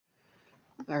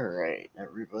Alright,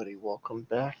 everybody, welcome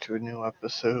back to a new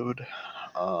episode.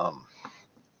 Um,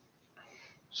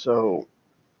 so,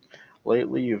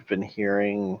 lately you've been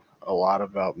hearing a lot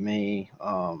about me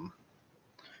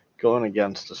going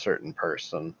against a certain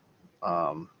person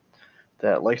um,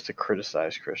 that likes to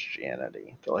criticize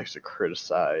Christianity, that likes to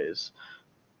criticize,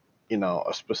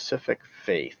 a specific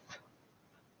faith,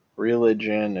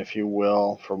 religion, if you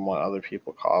will, from what other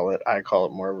people call it. I call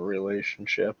it more of a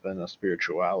relationship and a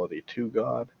spirituality to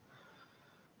God.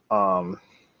 Um,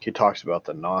 he talks about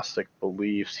the Gnostic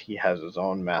beliefs. He has his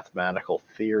own mathematical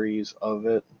theories of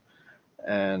it.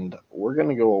 And we're going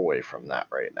to go away from that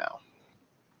right now.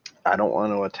 I don't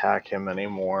want to attack him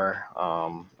anymore.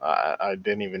 I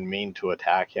didn't even mean to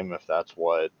attack him if that's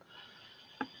what,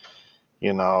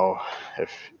 you know, if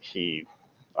he,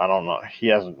 I don't know. He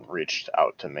hasn't reached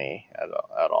out to me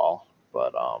at all.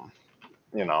 But,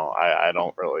 I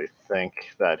don't really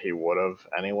think that he would have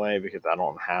anyway because I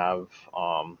don't have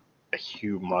a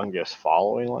humongous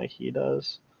following like he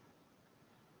does.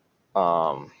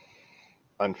 Um,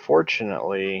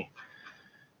 Unfortunately,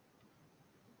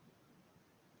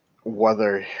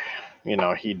 whether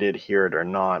he did hear it or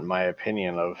not, my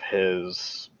opinion of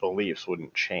his beliefs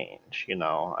wouldn't change.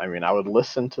 I mean, I would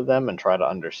listen to them and try to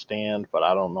understand, but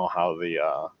I don't know how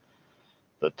the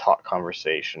talk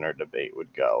conversation or debate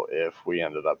would go if we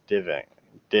ended up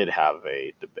did have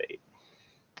a debate.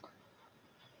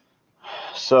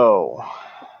 So,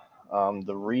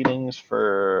 the readings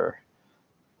for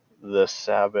the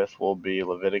Sabbath will be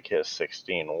Leviticus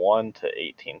 16:1 to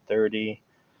 18:30.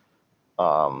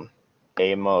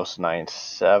 Amos 9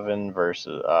 verse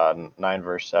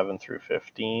 7 through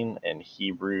 15, and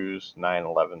Hebrews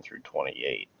 9:11 through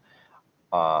 28.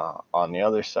 On the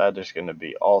other side, there's going to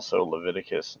be also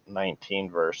Leviticus 19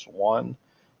 verse 1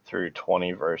 through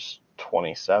 20 verse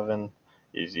 27,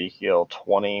 Ezekiel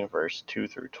 20 verse 2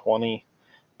 through 20,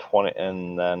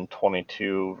 and then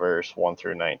 22 verse 1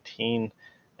 through 19,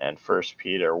 and 1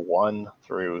 Peter 1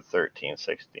 through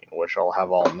 13:16, which I'll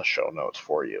have all in the show notes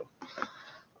for you.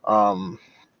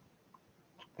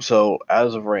 So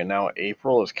as of right now,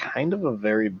 April is kind of a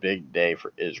very big day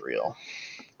for Israel.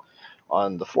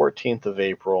 On the 14th of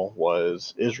April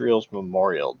was Israel's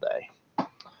Memorial Day.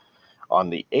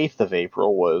 On the 8th of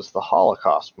April was the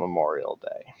Holocaust Memorial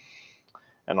Day.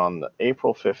 And on the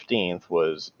April 15th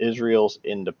was Israel's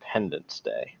Independence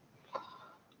Day.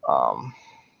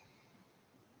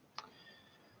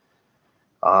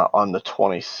 On the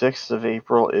 26th of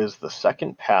April is the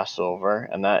second Passover,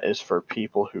 and that is for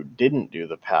people who didn't do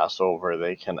the Passover.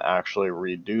 They can actually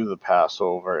redo the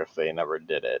Passover if they never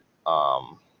did it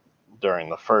during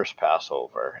the first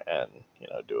Passover and,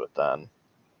 do it then.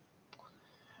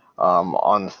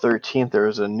 On the 13th, there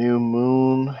is a new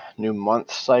moon, new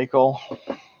month cycle,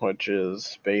 which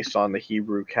is based on the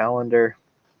Hebrew calendar.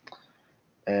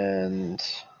 And,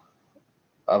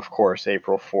 of course,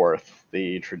 April 4th,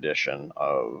 the tradition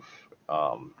of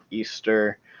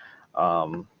Easter,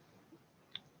 the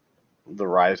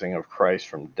rising of Christ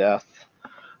from death,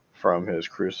 from his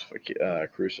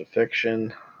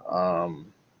crucifixion,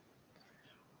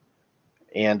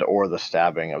 and or the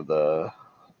stabbing of the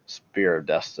spear of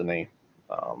destiny.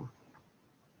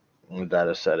 That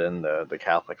is said in the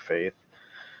Catholic faith.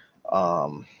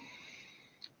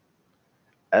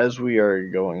 As we are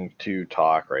going to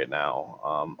talk right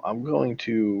now, I'm going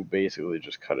to basically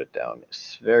just cut it down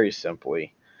very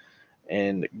simply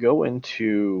and go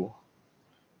into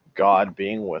God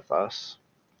being with us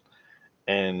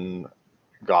and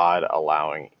God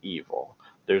allowing evil.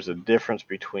 There's a difference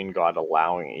between God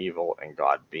allowing evil and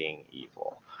God being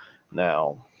evil.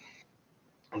 Now,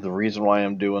 the reason why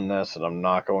I'm doing this, and I'm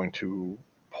not going to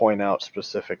point out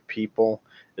specific people,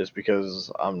 is because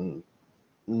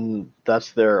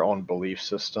that's their own belief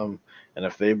system, and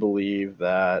if they believe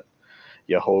that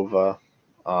Jehovah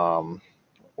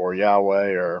or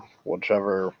Yahweh or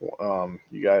whichever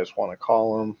you guys want to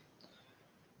call him,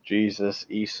 Jesus,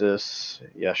 Isis,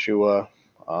 Yeshua,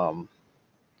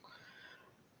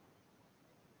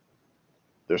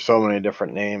 there's so many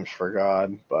different names for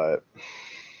God, but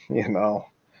the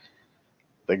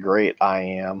great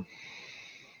I am.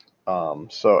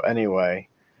 So anyway,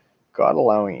 God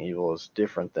allowing evil is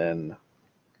different than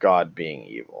God being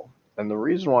evil. And the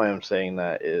reason why I'm saying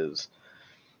that is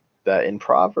that in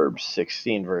Proverbs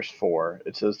 16 verse 4,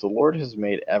 it says, "The Lord has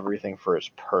made everything for his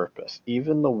purpose,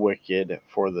 even the wicked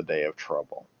for the day of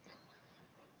trouble."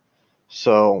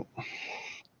 So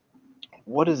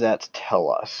what does that tell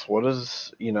us?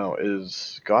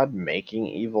 Is God making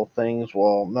evil things?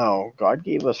 Well, no, God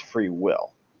gave us free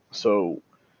will. So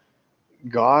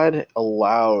God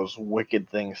allows wicked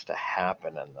things to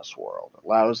happen in this world,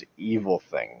 allows evil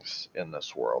things in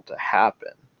this world to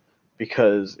happen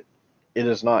because it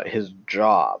is not his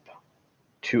job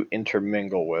to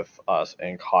intermingle with us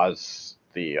and cause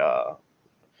the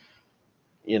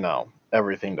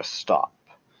everything to stop.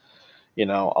 A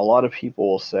lot of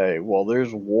people will say, well,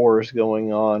 there's wars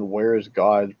going on. Where is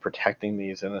God protecting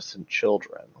these innocent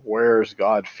children? Where is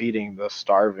God feeding the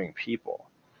starving people?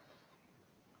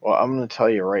 Well, I'm going to tell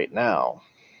you right now,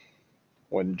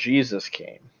 when Jesus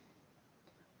came,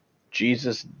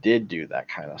 Jesus did do that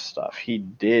kind of stuff. He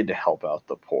did help out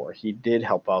the poor. He did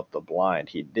help out the blind.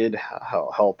 He did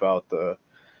help out the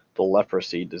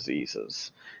leprosy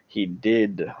diseases. He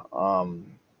did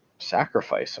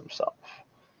sacrifice himself.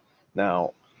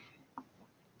 Now,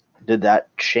 did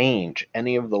that change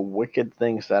any of the wicked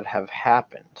things that have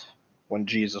happened when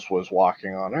Jesus was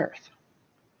walking on earth?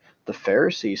 The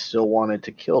Pharisees still wanted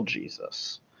to kill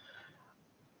Jesus.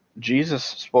 Jesus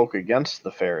spoke against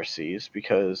the Pharisees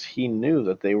because he knew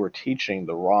that they were teaching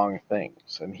the wrong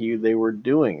things and they were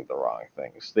doing the wrong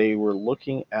things. They were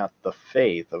looking at the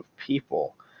faith of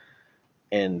people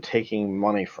and taking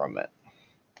money from it.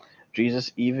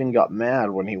 Jesus even got mad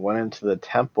when he went into the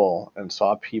temple and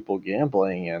saw people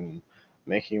gambling and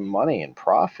making money and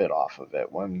profit off of it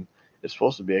when it's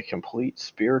supposed to be a complete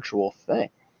spiritual thing.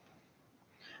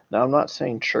 Now, I'm not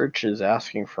saying churches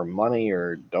asking for money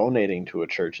or donating to a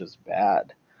church is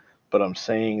bad, but I'm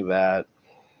saying that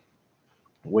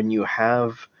when you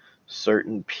have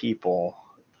certain people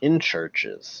in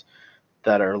churches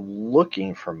that are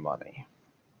looking for money,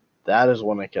 that is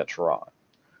when it gets wrong.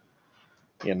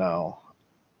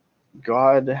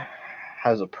 God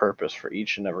has a purpose for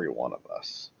each and every one of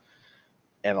us.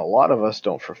 And a lot of us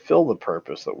don't fulfill the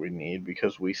purpose that we need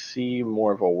because we see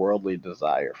more of a worldly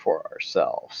desire for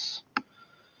ourselves.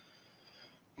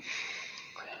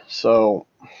 So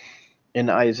in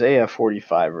Isaiah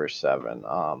 45 verse 7,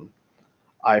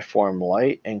 I form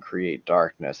light and create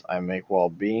darkness. I make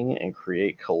well-being and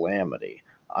create calamity.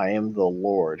 I am the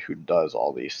Lord who does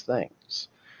all these things.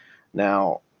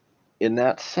 Now, in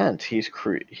that sense, he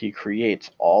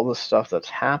creates all the stuff that's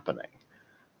happening.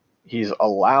 He's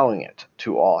allowing it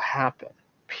to all happen.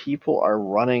 People are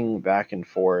running back and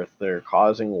forth. They're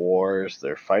causing wars.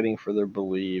 They're fighting for their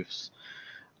beliefs.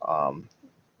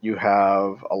 You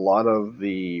have a lot of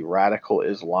the radical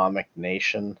Islamic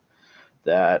nation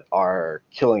that are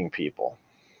killing people.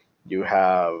 You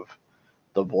have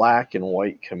the black and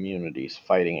white communities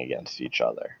fighting against each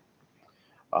other.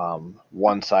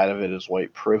 One side of it is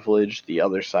white privilege. The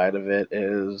other side of it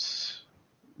is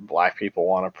black people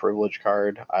want a privilege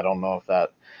card. I don't know if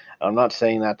that, I'm not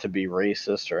saying that to be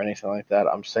racist or anything like that.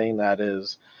 I'm saying that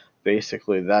is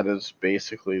basically,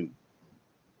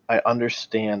 I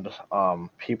understand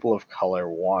people of color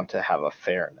want to have a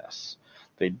fairness.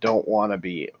 They don't want to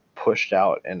be pushed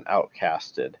out and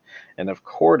outcasted. And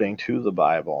according to the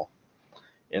Bible,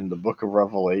 in the book of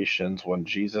Revelations, when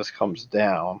Jesus comes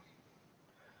down,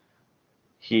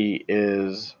 he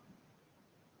is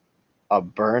a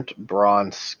burnt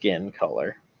bronze skin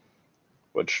color,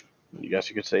 which I guess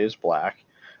you could say is black,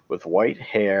 with white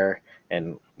hair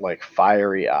and like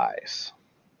fiery eyes.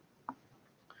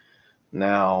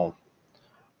 Now,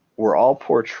 we're all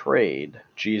portrayed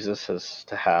Jesus has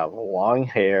to have long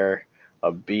hair,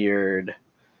 a beard,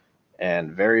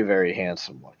 and very, very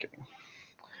handsome looking.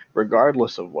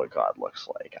 Regardless of what God looks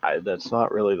like, that's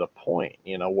not really the point.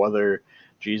 Whether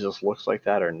Jesus looks like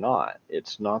that or not,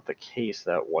 it's not the case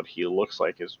that what he looks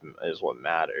like is what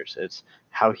matters. It's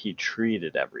how he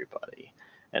treated everybody.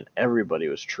 And everybody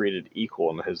was treated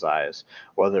equal in his eyes,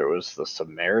 whether it was the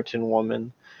Samaritan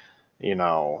woman,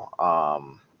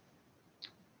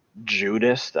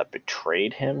 Judas that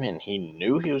betrayed him, and he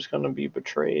knew he was going to be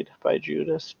betrayed by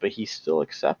Judas, but he still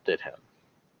accepted him.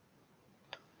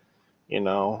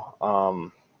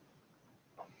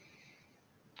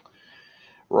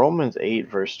 Romans 8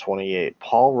 verse 28,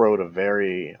 Paul wrote a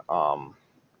very,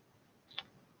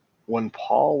 when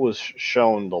Paul was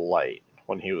shown the light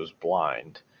when he was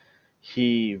blind,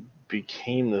 he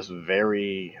became this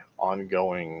very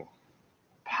ongoing,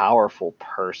 powerful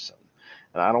person.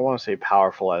 And I don't want to say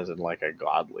powerful as in like a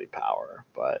godly power,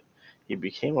 but he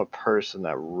became a person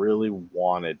that really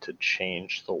wanted to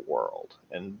change the world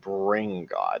and bring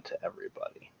God to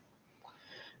everybody.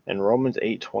 In Romans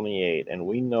 8:28, and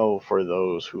we know for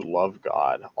those who love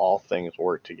God, all things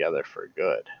work together for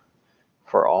good,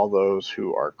 for all those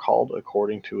who are called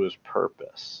according to his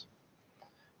purpose.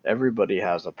 Everybody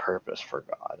has a purpose for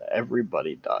God.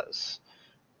 Everybody does.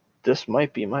 This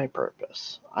might be my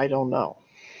purpose. I don't know.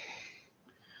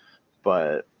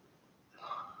 But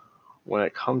when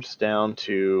it comes down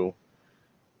to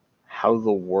how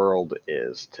the world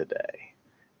is today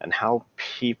and how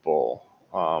people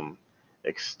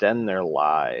extend their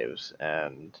lives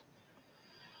and,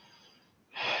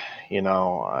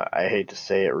 I hate to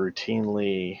say it,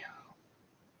 routinely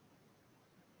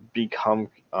become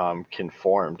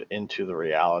conformed into the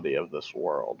reality of this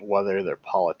world, whether they're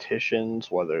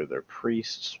politicians, whether they're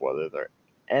priests, whether they're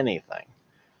anything.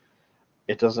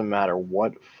 It doesn't matter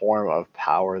what form of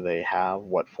power they have,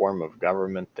 what form of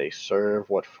government they serve,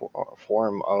 what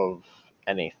form of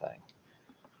anything.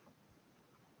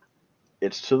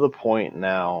 It's to the point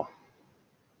now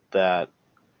that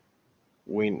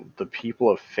the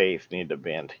people of faith need to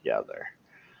band together.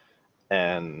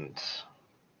 And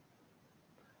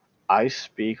I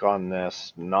speak on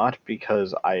this not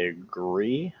because I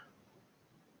agree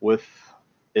with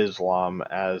Islam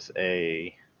as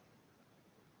a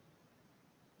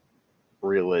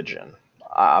religion.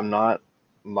 I'm not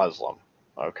Muslim,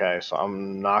 okay? So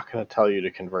I'm not going to tell you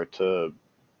to convert to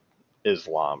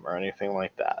Islam or anything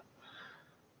like that.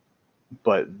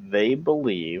 But they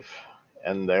believe,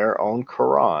 and their own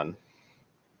Quran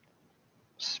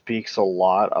speaks a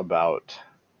lot about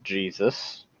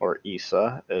Jesus, or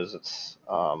Isa, as it's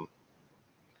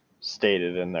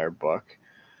stated in their book,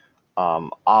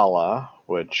 Allah,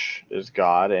 which is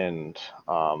God, and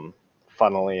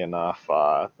funnily enough,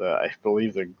 I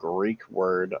believe the Greek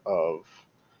word of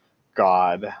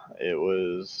God, it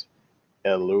was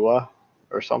Elua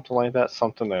or something like that.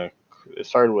 It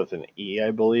started with an E,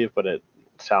 I believe, but it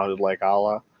sounded like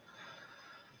Allah.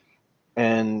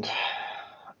 And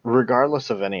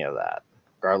regardless of any of that,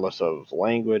 regardless of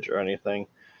language or anything,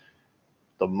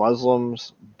 the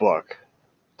Muslims' book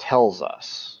tells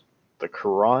us, the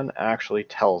Quran actually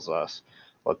tells us,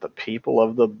 let the people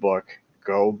of the book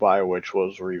go by which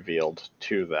was revealed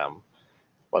to them.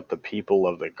 Let the people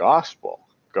of the gospel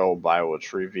go by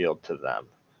what's revealed to them.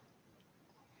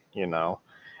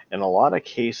 In a lot of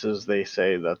cases, they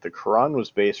say that the Quran was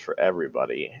based for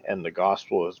everybody and the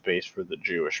gospel is based for the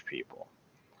Jewish people.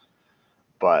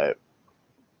 But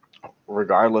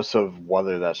regardless of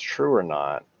whether that's true or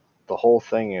not, the whole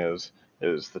thing is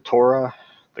the Torah,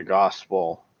 the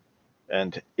gospel,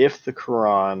 and if the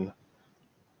Quran,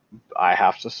 I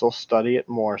have to still study it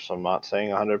more, so I'm not saying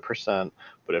 100%,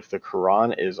 but if the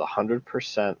Quran is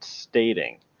 100%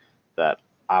 stating that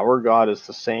our God is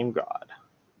the same God,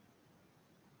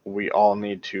 we all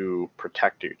need to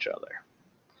protect each other.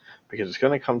 Because it's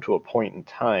going to come to a point in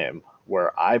time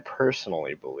where I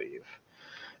personally believe,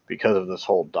 because of this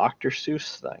whole Dr.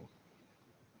 Seuss thing,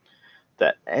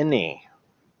 that any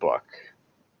book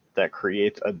that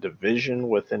creates a division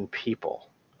within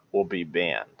people will be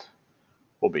banned,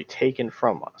 will be taken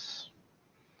from us.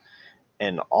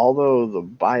 And although the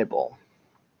Bible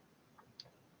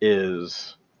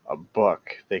is a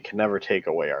book, they can never take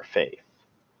away our faith.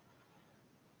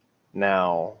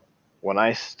 Now, when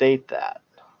I state that,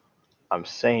 I'm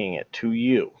saying it to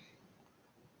you.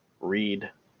 Read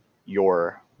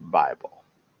your Bible.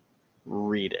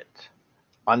 Read it.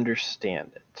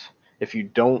 Understand it. If you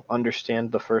don't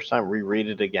understand the first time, reread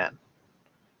it again.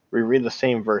 Reread the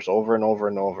same verse over and over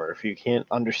and over. If you can't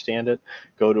understand it,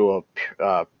 go to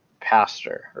a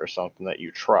pastor or something that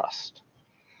you trust.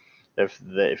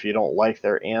 If you don't like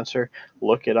their answer,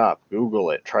 look it up, Google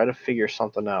it, try to figure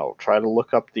something out, try to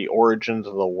look up the origins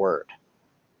of the word.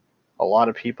 A lot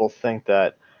of people think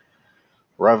that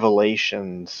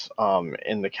Revelations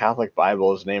in the Catholic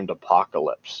Bible is named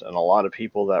Apocalypse, and a lot of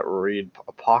people that read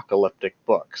apocalyptic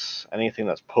books, anything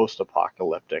that's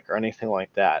post-apocalyptic or anything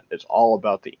like that, it's all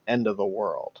about the end of the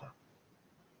world.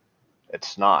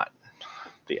 It's not.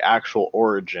 The actual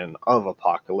origin of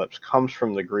apocalypse comes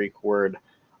from the Greek word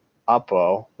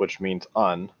apo, which means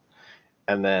un,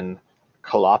 and then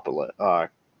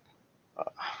koloposis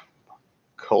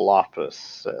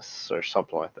or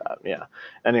something like that. Yeah.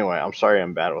 Anyway, I'm sorry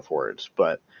I'm bad with words,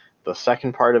 but the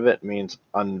second part of it means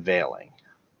unveiling.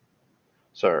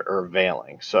 Or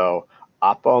veiling. So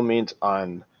apo means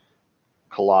un,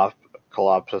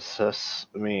 koloposis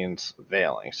means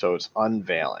veiling. So it's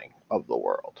unveiling of the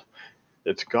world.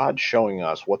 It's God showing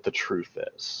us what the truth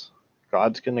is.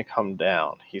 God's going to come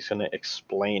down. He's going to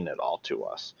explain it all to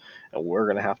us. And we're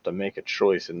going to have to make a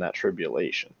choice in that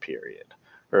tribulation period.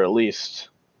 Or at least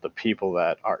the people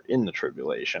that are in the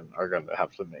tribulation are going to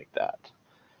have to make that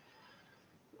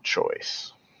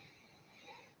choice.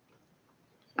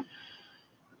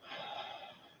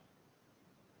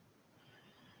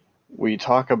 We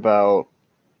talk about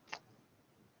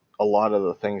a lot of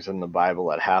the things in the Bible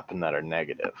that happen that are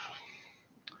negative.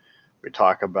 We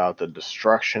talk about the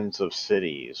destructions of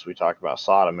cities. We talk about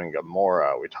Sodom and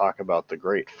Gomorrah. We talk about the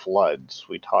great floods.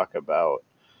 We talk about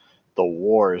the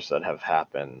wars that have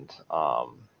happened,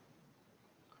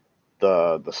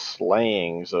 the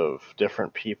slayings of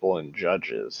different people and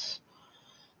judges.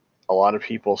 A lot of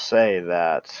people say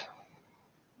that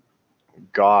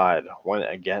God went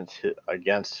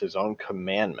against his own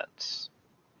commandments.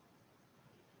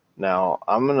 Now,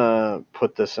 I'm going to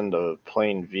put this into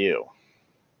plain view.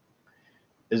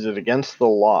 Is it against the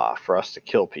law for us to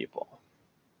kill people?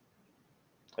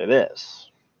 It is.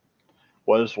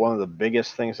 What is one of the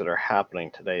biggest things that are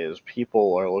happening today is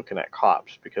people are looking at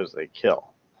cops because they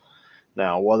kill.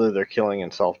 Now, whether they're killing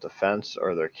in self-defense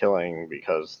or they're killing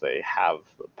because they have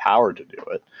the power to do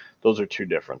it, those are two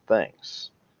different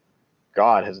things.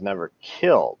 God has never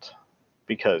killed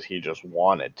because he just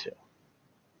wanted to.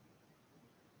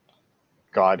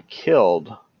 God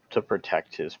killed to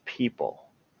protect his people,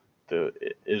 the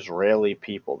Israeli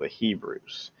people, the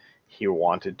Hebrews. He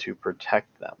wanted to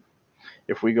protect them.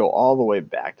 If we go all the way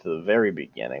back to the very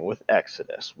beginning with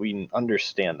Exodus, we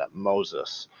understand that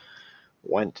Moses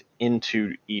went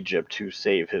into Egypt to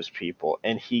save his people,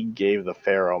 and he gave the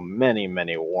Pharaoh many,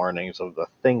 many warnings of the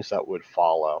things that would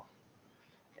follow.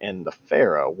 And the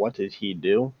Pharaoh, what did he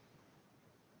do?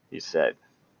 He said,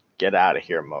 "Get out of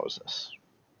here, Moses.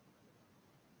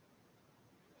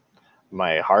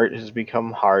 My heart has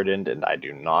become hardened, and I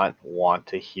do not want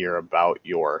to hear about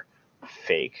your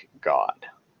fake God."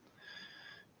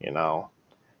 You know,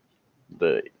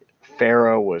 the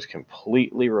Pharaoh was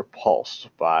completely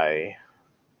repulsed by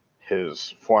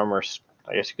his former,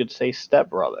 I guess you could say,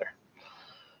 stepbrother.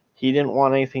 He didn't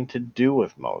want anything to do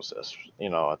with Moses,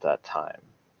 at that time.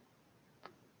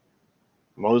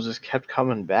 Moses kept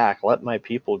coming back, "Let my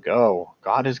people go.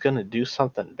 God is going to do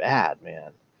something bad,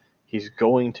 man. He's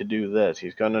going to do this.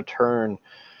 He's going to turn,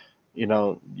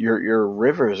 your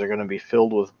rivers are going to be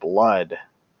filled with blood.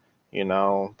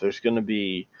 There's going to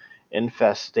be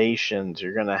infestations.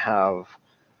 You're going to have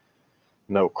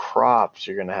no crops.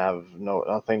 You're going to have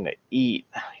nothing to eat.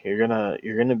 You're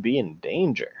going to be in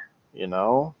danger, And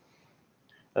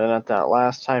then at that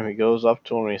last time, he goes up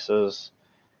to him and he says,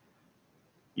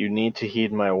 "You need to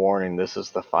heed my warning. This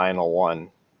is the final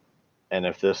one. And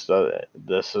if this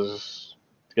is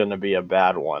going to be a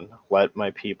bad one, let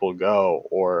my people go,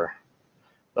 or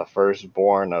the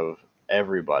firstborn of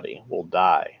everybody will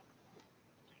die."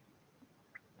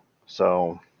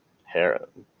 So,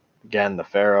 again, the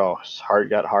Pharaoh's heart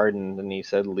got hardened, and he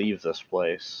said, "Leave this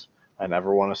place. I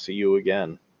never want to see you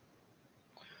again."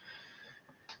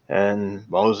 And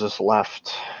Moses left.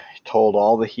 He told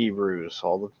all the Hebrews,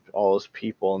 all his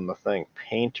people in the thing,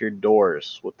 "Paint your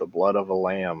doors with the blood of a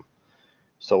lamb.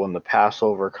 So when the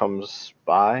Passover comes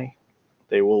by,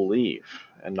 they will leave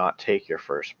and not take your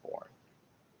firstborn."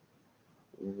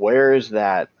 Where is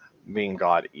that being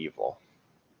God evil?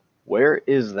 Where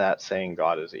is that saying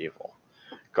God is evil?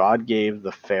 God gave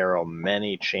the Pharaoh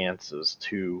many chances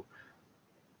to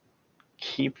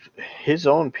keep his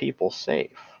own people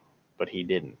safe, but he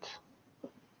didn't.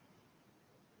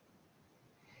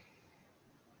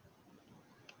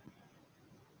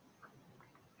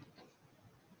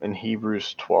 In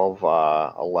Hebrews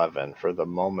 12:11, "For the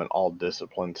moment all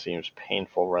discipline seems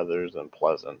painful rather than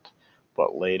pleasant,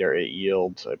 but later it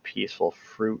yields a peaceful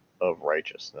fruit of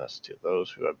righteousness to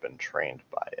those who have been trained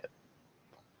by it."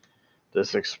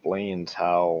 This explains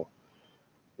how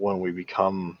when we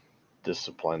become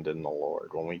disciplined in the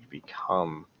Lord, when we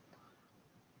become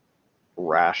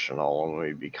rational, when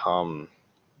we become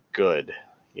good,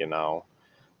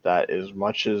 that as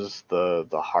much as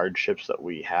the hardships that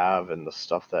we have and the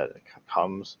stuff that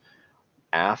comes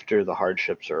after the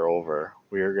hardships are over,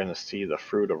 we are going to see the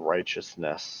fruit of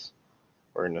righteousness.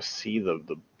 We're going to see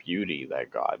the beauty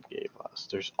that God gave us.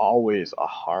 There's always a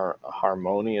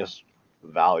harmonious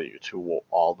value to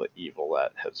all the evil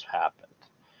that has happened.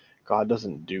 God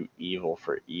doesn't do evil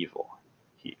for evil.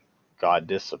 God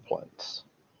disciplines.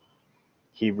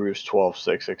 Hebrews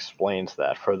 12:6 explains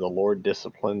that, "For the Lord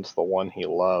disciplines the one he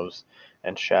loves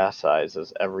and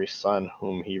chastises every son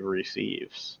whom he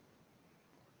receives."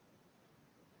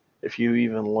 If you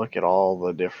even look at all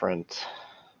the different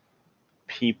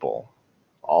people,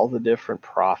 all the different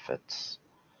prophets,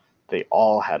 they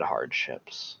all had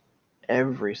hardships.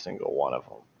 Every single one of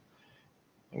them,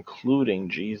 including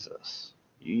Jesus.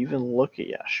 You even look at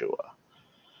Yeshua.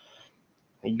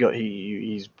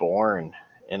 He's born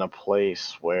in a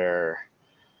place where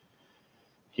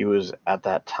he was at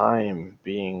that time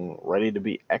being ready to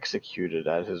be executed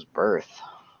at his birth.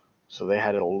 So they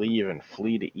had to leave and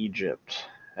flee to Egypt.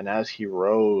 And as he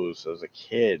rose as a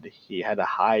kid, he had to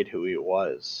hide who he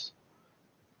was.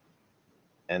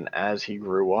 And as he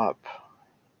grew up,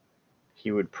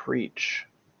 he would preach.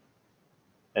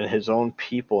 And his own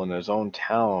people in his own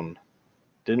town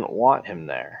didn't want him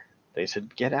there. They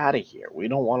said, "Get out of here. We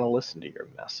don't want to listen to your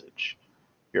message.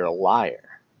 You're a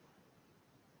liar."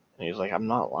 And he's like, "I'm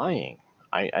not lying.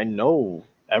 I know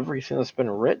everything that's been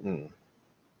written.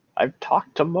 I've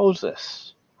talked to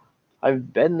Moses.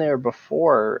 I've been there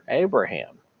before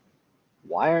Abraham.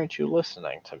 Why aren't you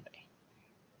listening to me?"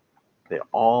 They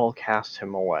all cast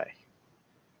him away.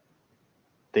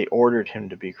 They ordered him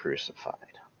to be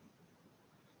crucified.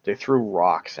 They threw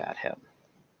rocks at him.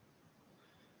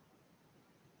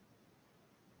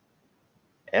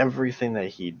 Everything that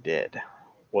he did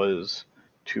was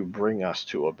to bring us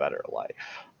to a better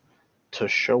life, to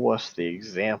show us the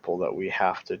example that we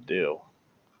have to do.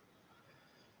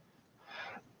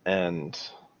 And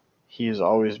he's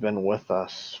always been with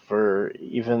us, for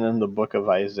even in the book of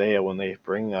Isaiah, when they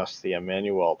bring us the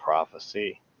Emmanuel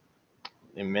prophecy,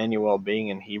 Emmanuel being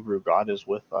in Hebrew, God is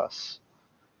with us.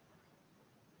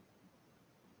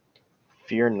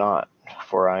 "Fear not,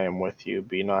 for I am with you.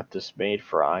 Be not dismayed,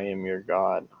 for I am your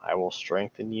God. I will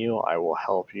strengthen you. I will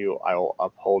help you. I will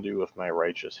uphold you with my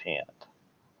righteous hand."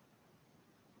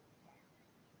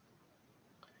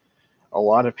 A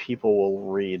lot of people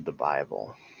will read the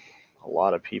Bible. A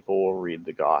lot of people will read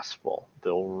the gospel.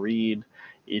 They'll read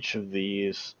each of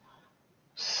these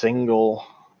single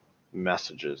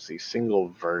messages, these single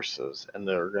verses, and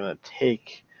they're going to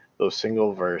take those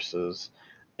single verses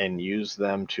and use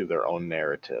them to their own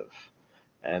narrative.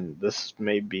 And this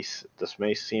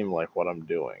may seem like what I'm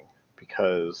doing,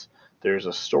 because there's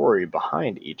a story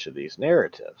behind each of these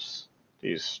narratives.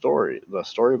 The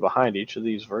story behind each of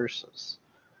these verses.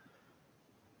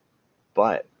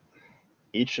 But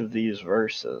each of these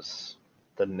verses,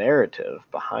 the narrative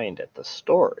behind it, the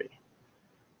story,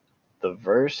 the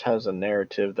verse has a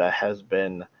narrative that has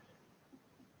been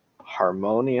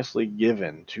harmoniously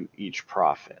given to each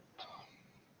prophet.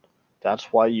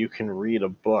 That's why you can read a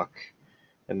book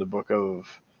in the book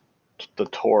of the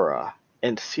Torah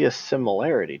and see a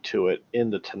similarity to it in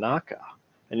the Tanakh.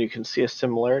 And you can see a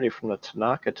similarity from the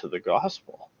Tanakh to the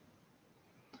gospel.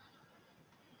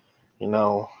 You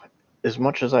know, as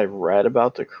much as I've read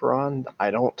about the Quran,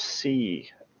 I don't see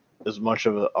as much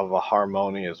of a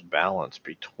harmonious balance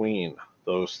between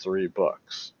those three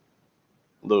books.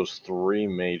 Those three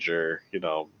major,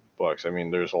 books. I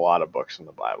mean, there's a lot of books in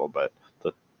the Bible, but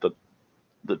the the,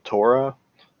 the Torah,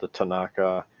 the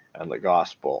Tanakh, and the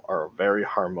Gospel are very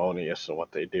harmonious in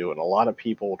what they do, and a lot of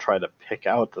people will try to pick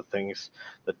out the things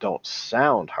that don't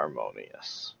sound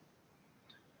harmonious,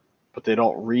 but they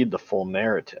don't read the full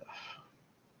narrative.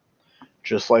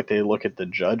 Just like they look at the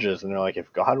Judges and they're like,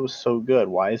 if God was so good,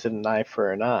 why is it an eye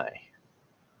for an eye?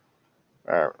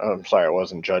 Or, I'm sorry, it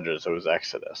wasn't Judges, it was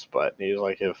Exodus. But he's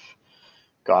like, if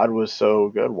God was so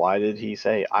good, why did he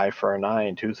say eye for an eye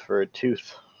and tooth for a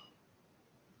tooth?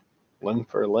 Limb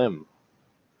for limb?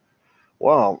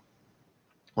 Well,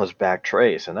 let's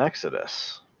backtrace in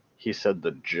Exodus. He said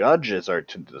the judges are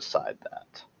to decide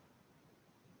that.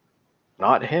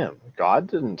 Not him. God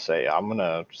didn't say, I'm going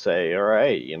to say, all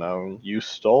right, you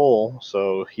stole,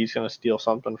 so he's going to steal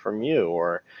something from you.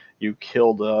 Or you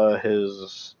killed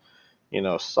his,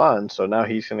 son, so now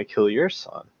he's going to kill your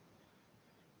son.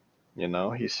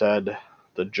 He said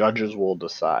the judges will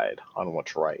decide on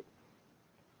what's right.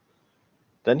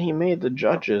 Then he made the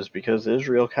judges because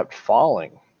Israel kept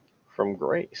falling from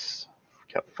grace,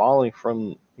 kept falling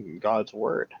from God's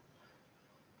word.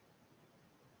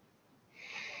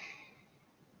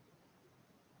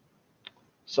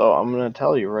 So I'm going to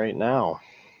tell you right now,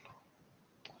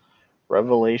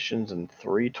 Revelations in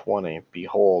 3:20,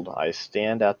 behold, I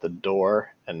stand at the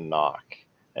door and knock,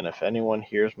 and if anyone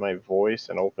hears my voice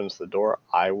and opens the door,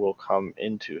 I will come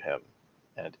into him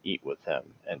and eat with him,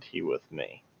 and he with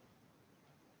me.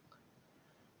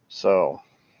 So,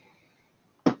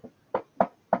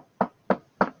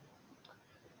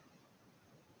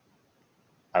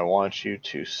 I want you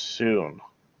to soon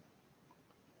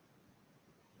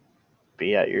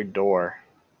be at your door.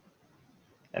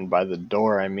 And by the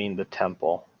door, I mean the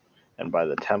temple. And by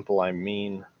the temple, I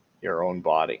mean your own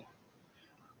body.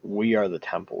 We are the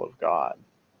temple of God.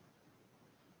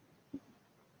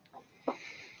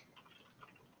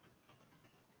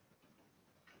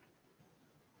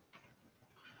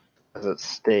 As it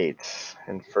states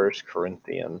in 1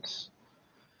 Corinthians,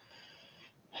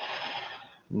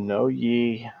 know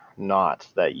ye not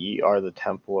that ye are the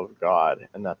temple of God,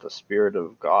 and that the Spirit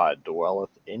of God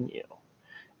dwelleth in you?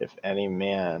 If any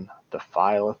man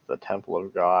defileth the temple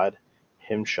of God,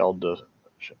 him shall God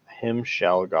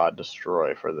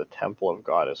destroy, for the temple of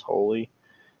God is holy,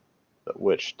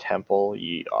 which temple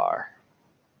ye are.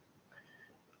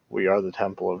 We are the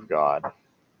temple of God.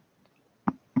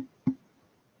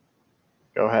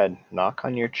 Go ahead, knock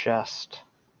on your chest.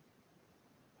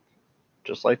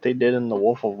 Just like they did in The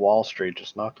Wolf of Wall Street,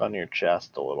 just knock on your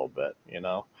chest a little bit,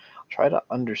 Try to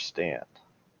understand.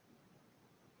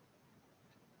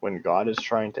 When God is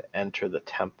trying to enter the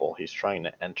temple, he's trying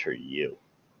to enter you.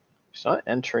 He's not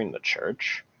entering the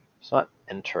church. He's not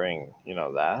entering,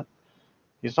 that.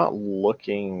 He's not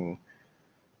looking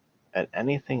at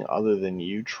anything other than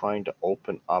you trying to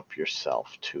open up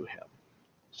yourself to him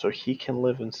so he can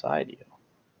live inside you.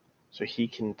 So he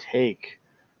can take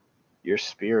your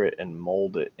spirit and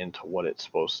mold it into what it's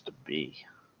supposed to be.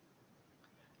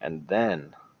 And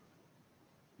then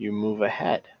you move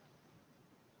ahead.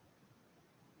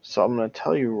 So I'm going to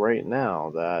tell you right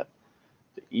now that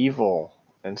the evil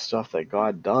and stuff that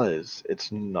God does,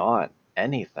 it's not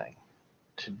anything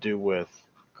to do with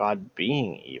God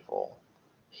being evil.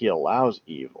 He allows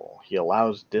evil. He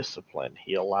allows discipline.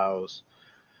 He allows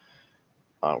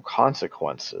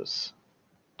consequences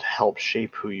to help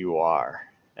shape who you are.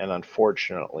 And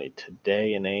unfortunately,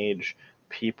 today and age,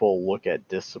 people look at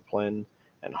discipline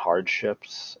and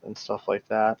hardships and stuff like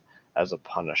that as a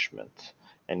punishment.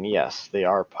 And yes, they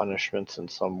are punishments in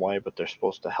some way, but they're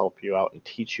supposed to help you out and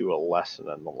teach you a lesson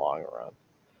in the long run.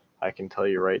 I can tell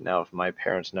you right now, if my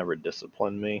parents never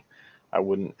disciplined me, I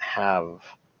wouldn't have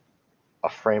a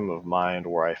frame of mind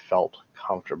where I felt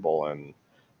comfortable in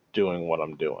doing what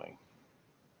I'm doing.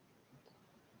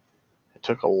 It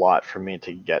took a lot for me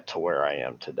to get to where I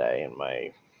am today in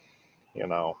my,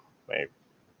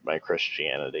 my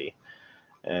Christianity.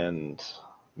 And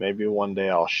maybe one day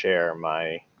I'll share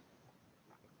my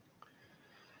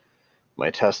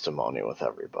testimony with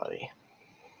everybody.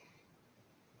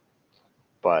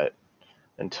 But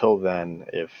until then,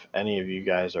 if any of you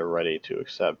guys are ready to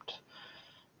accept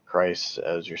Christ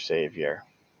as your Savior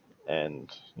and,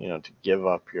 to give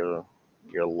up your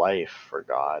life for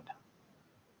God,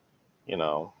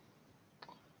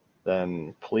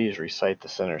 then please recite the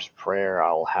sinner's prayer.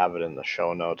 I'll have it in the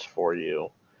show notes for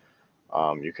you.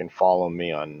 You can follow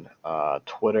me on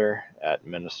Twitter at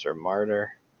Minister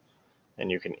Martyr,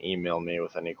 and you can email me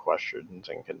with any questions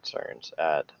and concerns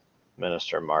at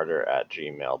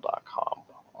ministermartyr@gmail.com.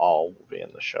 All will be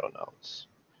in the show notes.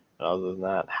 And other than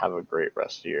that, have a great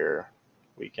rest of your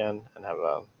weekend and have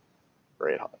a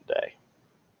great day.